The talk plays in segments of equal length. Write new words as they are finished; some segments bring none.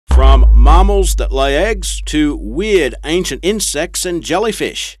mammals that lay eggs to weird ancient insects and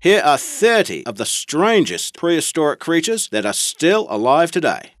jellyfish. Here are 30 of the strangest prehistoric creatures that are still alive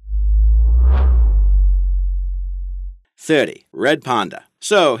today. 30. Red panda.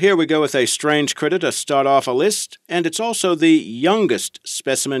 So here we go with a strange critter to start off a list, and it's also the youngest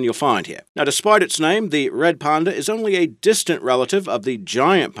specimen you'll find here. Now, despite its name, the red panda is only a distant relative of the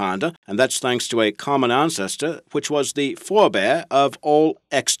giant panda, and that's thanks to a common ancestor, which was the forebear of all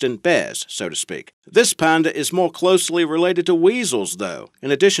extant bears, so to speak. This panda is more closely related to weasels, though, in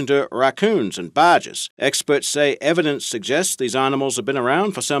addition to raccoons and badgers. Experts say evidence suggests these animals have been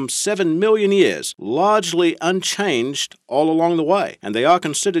around for some 7 million years, largely unchanged all along the way, and they are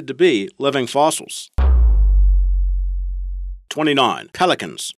considered to be living fossils. 29.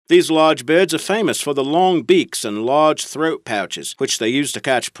 Pelicans. These large birds are famous for the long beaks and large throat pouches, which they use to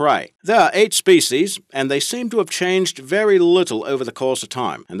catch prey. There are 8 species, and they seem to have changed very little over the course of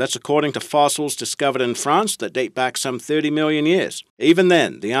time, and that's according to fossils discovered in France that date back some 30 million years. Even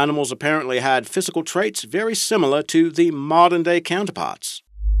then, the animals apparently had physical traits very similar to the modern-day counterparts.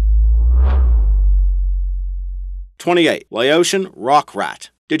 28. Laotian rock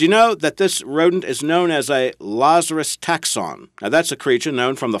rat. Did you know that this rodent is known as a Lazarus taxon? Now that's a creature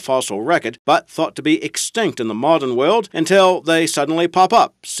known from the fossil record, but thought to be extinct in the modern world until they suddenly pop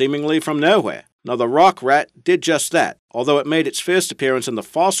up, seemingly from nowhere. Now the rock rat did just that, although it made its first appearance in the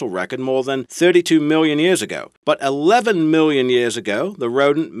fossil record more than 32 million years ago. But 11 million years ago, the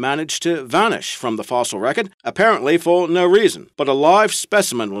rodent managed to vanish from the fossil record, apparently for no reason. But a live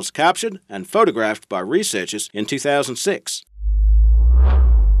specimen was captured and photographed by researchers in 2006.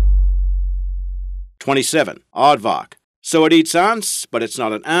 27. Aardvark. So it eats ants, but it's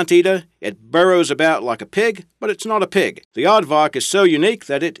not an anteater. It burrows about like a pig, but it's not a pig. The aardvark is so unique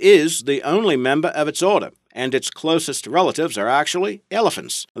that it is the only member of its order, and its closest relatives are actually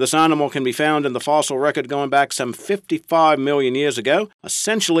elephants. This animal can be found in the fossil record going back some 55 million years ago,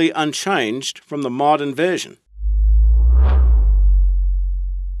 essentially unchanged from the modern version.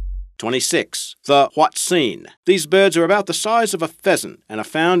 26. The huatzin. These birds are about the size of a pheasant and are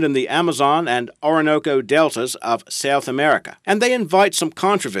found in the Amazon and Orinoco deltas of South America. And they invite some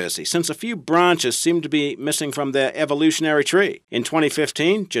controversy since a few branches seem to be missing from their evolutionary tree. In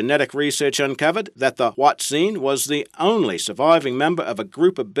 2015, genetic research uncovered that the huatzin was the only surviving member of a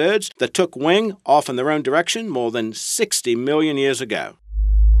group of birds that took wing off in their own direction more than 60 million years ago.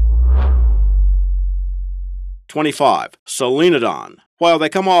 25. Solenodon. While they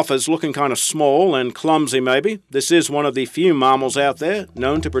come off as looking kind of small and clumsy maybe, this is one of the few mammals out there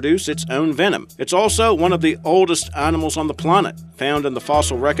known to produce its own venom. It's also one of the oldest animals on the planet, found in the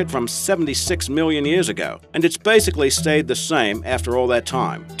fossil record from 76 million years ago. And it's basically stayed the same after all that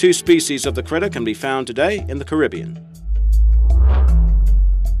time. 2 species of the critter can be found today in the Caribbean.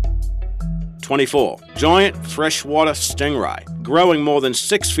 24. Giant freshwater stingray. Growing more than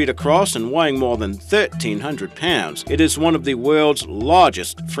 6 feet across and weighing more than 1,300 pounds, it is one of the world's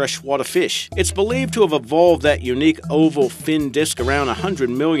largest freshwater fish. It's believed to have evolved that unique oval fin disc around 100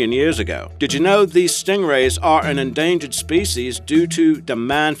 million years ago. Did you know these stingrays are an endangered species due to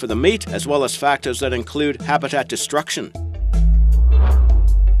demand for the meat, as well as factors that include habitat destruction?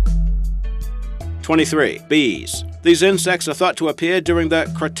 23. Bees. These insects are thought to appear during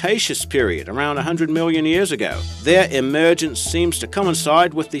the Cretaceous period, around 100 million years ago. Their emergence seems to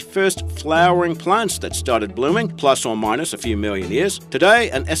coincide with the first flowering plants that started blooming, plus or minus a few million years.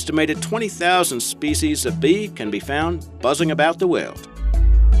 Today, an estimated 20,000 species of bee can be found buzzing about the world.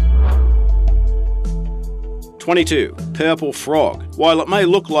 22. Purple frog. While it may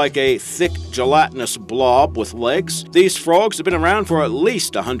look like a thick, gelatinous blob with legs, these frogs have been around for at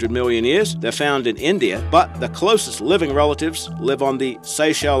least 100 million years. They're found in India, but the closest living relatives live on the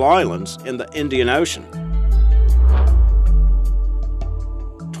Seychelles Islands in the Indian Ocean.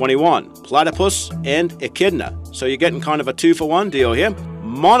 21. Platypus and echidna. So you're getting kind of a 2-for-1 deal here.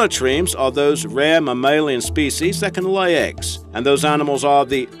 Monotremes are those rare mammalian species that can lay eggs, and those animals are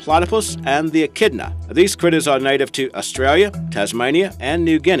the platypus and the echidna. These critters are native to Australia, Tasmania, and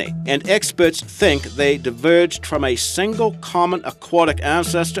New Guinea, and experts think they diverged from a single common aquatic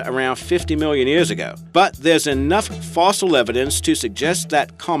ancestor around 50 million years ago. But there's enough fossil evidence to suggest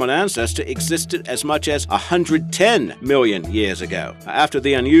that common ancestor existed as much as 110 million years ago. After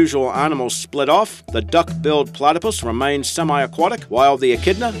the unusual animals split off, the duck-billed platypus remained semi-aquatic, while the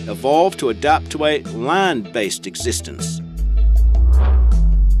echidna evolved to adapt to a land-based existence.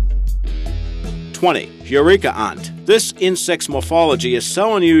 20. Eureka ant. This insect's morphology is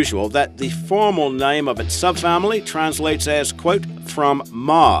so unusual that the formal name of its subfamily translates as, quote, from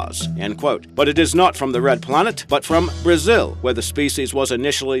Mars, end quote. But it is not from the red planet, but from Brazil, where the species was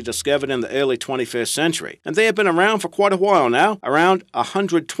initially discovered in the early 21st century. And they have been around for quite a while now, around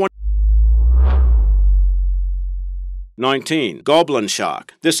 120. 19. Goblin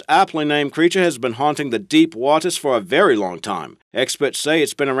shark. This aptly named creature has been haunting the deep waters for a very long time. Experts say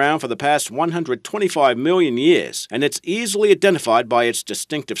it's been around for the past 125 million years, and it's easily identified by its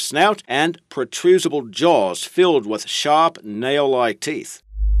distinctive snout and protrusible jaws filled with sharp, nail-like teeth.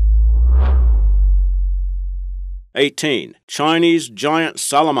 18. Chinese giant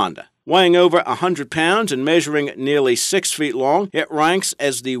salamander. Weighing over 100 pounds and measuring nearly 6 feet long, it ranks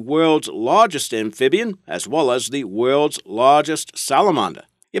as the world's largest amphibian, as well as the world's largest salamander.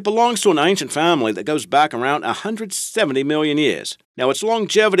 It belongs to an ancient family that goes back around 170 million years. Now, its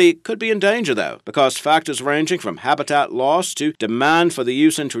longevity could be in danger, though, because factors ranging from habitat loss to demand for the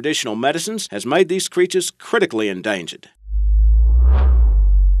use in traditional medicines has made these creatures critically endangered.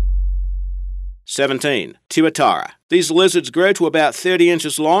 17. Tuatara. These lizards grow to about 30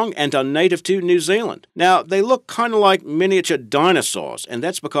 inches long and are native to New Zealand. Now, they look kind of like miniature dinosaurs, and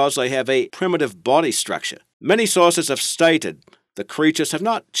that's because they have a primitive body structure. Many sources have stated the creatures have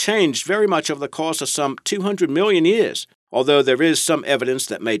not changed very much over the course of some 200 million years, although there is some evidence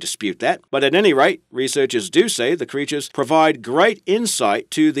that may dispute that. But at any rate, researchers do say the creatures provide great insight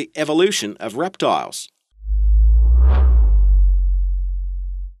to the evolution of reptiles.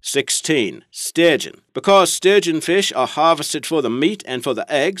 16. Sturgeon. Because sturgeon fish are harvested for the meat and for the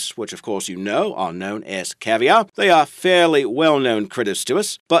eggs, which of course you know are known as caviar, they are fairly well-known critters to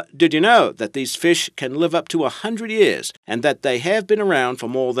us. But did you know that these fish can live up to 100 years and that they have been around for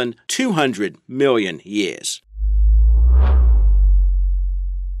more than 200 million years?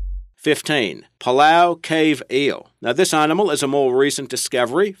 15. Palau cave eel. Now, this animal is a more recent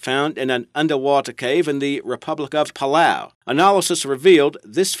discovery found in an underwater cave in the Republic of Palau. Analysis revealed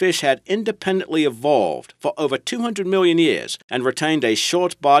this fish had independently evolved for over 200 million years and retained a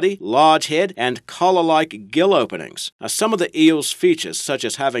short body, large head, and collar-like gill openings. Now, some of the eel's features, such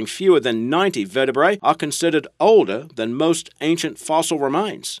as having fewer than 90 vertebrae, are considered older than most ancient fossil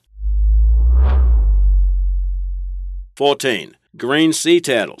remains. 14. Green sea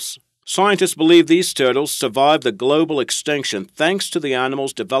turtles. Scientists believe these turtles survived the global extinction thanks to the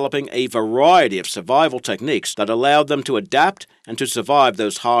animals developing a variety of survival techniques that allowed them to adapt and to survive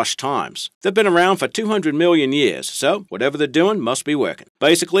those harsh times. They've been around for 200 million years, so whatever they're doing must be working.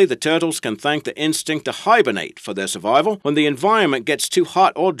 Basically, the turtles can thank the instinct to hibernate for their survival. When the environment gets too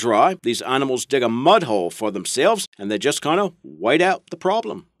hot or dry, these animals dig a mud hole for themselves and they just kind of wait out the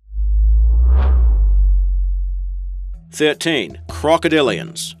problem. 13.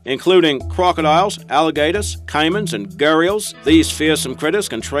 Crocodilians. Including crocodiles, alligators, caimans, and gharials, these fearsome critters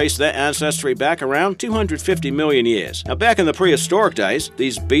can trace their ancestry back around 250 million years. Now, back in the prehistoric days,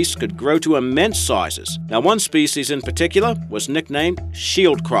 these beasts could grow to immense sizes. Now, one species in particular was nicknamed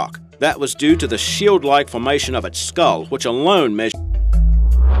shield croc. That was due to the shield-like formation of its skull, which alone measured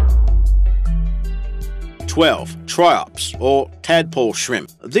 12. Triops, or tadpole shrimp.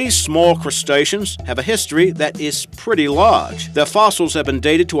 These small crustaceans have a history that is pretty large. Their fossils have been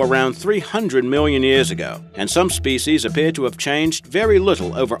dated to around 300 million years ago, and some species appear to have changed very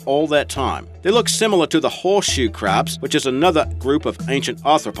little over all that time. They look similar to the horseshoe crabs, which is another group of ancient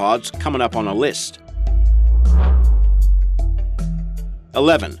arthropods coming up on a list.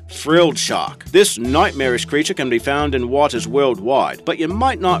 11. Frilled shark. This nightmarish creature can be found in waters worldwide, but you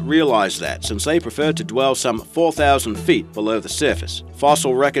might not realize that since they prefer to dwell some 4,000 feet below the surface.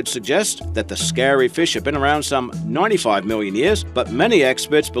 Fossil records suggest that the scary fish have been around some 95 million years, but many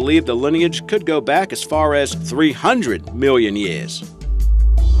experts believe the lineage could go back as far as 300 million years.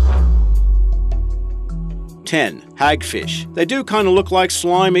 10. Hagfish. They do kind of look like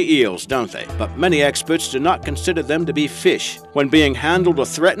slimy eels, don't they? But many experts do not consider them to be fish. When being handled or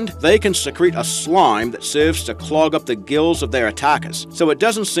threatened, they can secrete a slime that serves to clog up the gills of their attackers. So it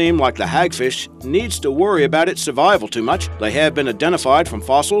doesn't seem like the hagfish needs to worry about its survival too much. They have been identified from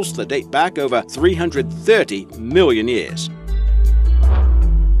fossils that date back over 330 million years.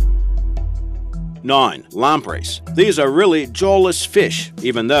 9. Lampreys. These are really jawless fish,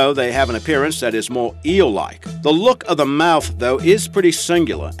 even though they have an appearance that is more eel-like. The look of the mouth, though, is pretty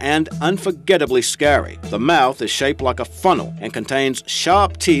singular and unforgettably scary. The mouth is shaped like a funnel and contains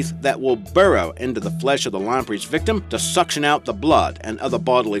sharp teeth that will burrow into the flesh of the lamprey's victim to suction out the blood and other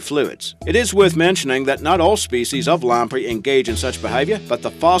bodily fluids. It is worth mentioning that not all species of lamprey engage in such behavior, but the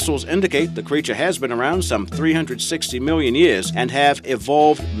fossils indicate the creature has been around some 360 million years and have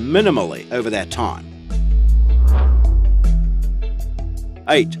evolved minimally over that time.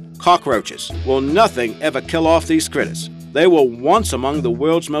 8. Cockroaches. Well, nothing ever kill off these critters. They were once among the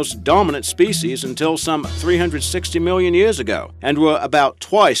world's most dominant species until some 360 million years ago, and were about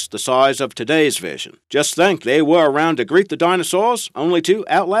twice the size of today's version. Just think, they were around to greet the dinosaurs, only to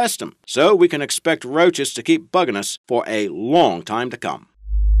outlast them. So we can expect roaches to keep bugging us for a long time to come.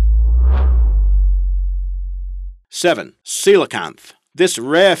 7. Coelacanth. This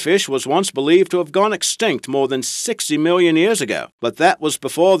rare fish was once believed to have gone extinct more than 60 million years ago, but that was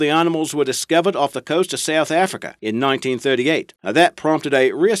before the animals were discovered off the coast of South Africa in 1938. Now, that prompted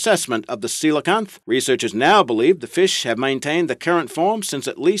a reassessment of the coelacanth. Researchers now believe the fish have maintained the current form since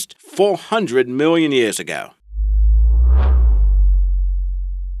at least 400 million years ago.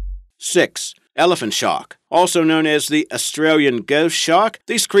 6. Elephant shark. Also known as the Australian ghost shark,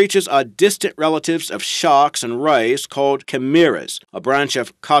 these creatures are distant relatives of sharks and rays called chimeras, a branch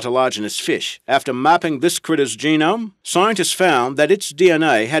of cartilaginous fish. After mapping this critter's genome, scientists found that its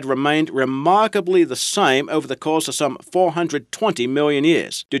DNA had remained remarkably the same over the course of some 420 million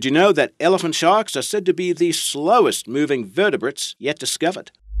years. Did you know that elephant sharks are said to be the slowest moving vertebrates yet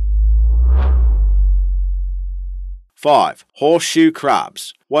discovered? 5. Horseshoe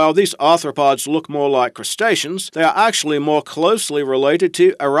crabs. While these arthropods look more like crustaceans, they are actually more closely related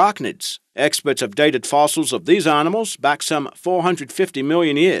to arachnids. Experts have dated fossils of these animals back some 450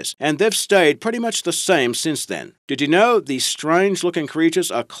 million years, and they've stayed pretty much the same since then. Did you know these strange-looking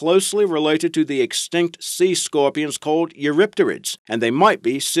creatures are closely related to the extinct sea scorpions called eurypterids, and they might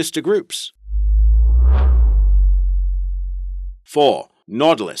be sister groups? 4.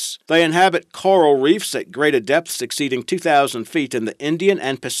 Nautilus. They inhabit coral reefs at greater depths exceeding 2,000 feet in the Indian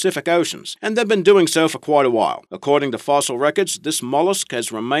and Pacific Oceans, and they've been doing so for quite a while. According to fossil records, this mollusk has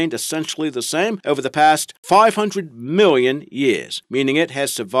remained essentially the same over the past 500 million years, meaning it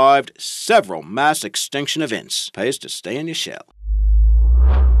has survived several mass extinction events. Pays to stay in your shell.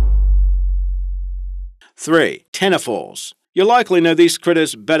 3. Ctenophores. You likely know these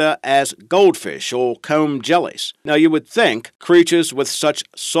critters better as goldfish or comb jellies. Now, you would think creatures with such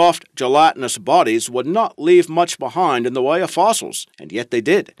soft, gelatinous bodies would not leave much behind in the way of fossils, and yet they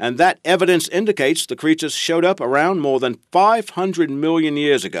did. And that evidence indicates the creatures showed up around more than 500 million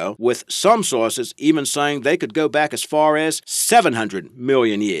years ago, with some sources even saying they could go back as far as 700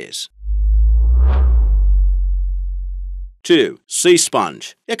 million years. 2. Sea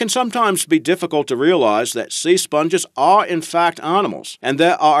sponge. It can sometimes be difficult to realize that sea sponges are in fact animals, and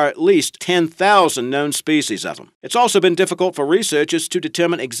there are at least 10,000 known species of them. It's also been difficult for researchers to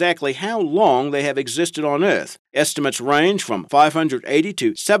determine exactly how long they have existed on Earth. Estimates range from 580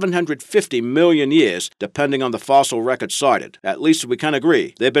 to 750 million years, depending on the fossil record cited. At least we can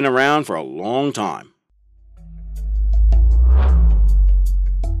agree they've been around for a long time.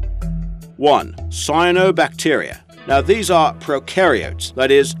 1. Cyanobacteria. Now, these are prokaryotes,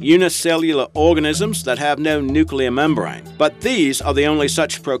 that is, unicellular organisms that have no nuclear membrane. But these are the only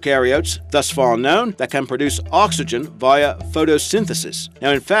such prokaryotes, thus far known, that can produce oxygen via photosynthesis.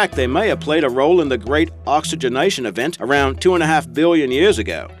 Now, in fact, they may have played a role in the Great Oxygenation Event around 2.5 billion years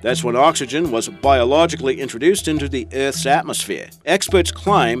ago. That's when oxygen was biologically introduced into the Earth's atmosphere. Experts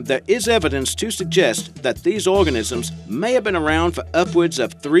claim there is evidence to suggest that these organisms may have been around for upwards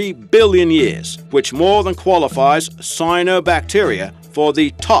of 3 billion years, which more than qualifies cyanobacteria for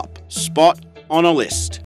the top spot on a list.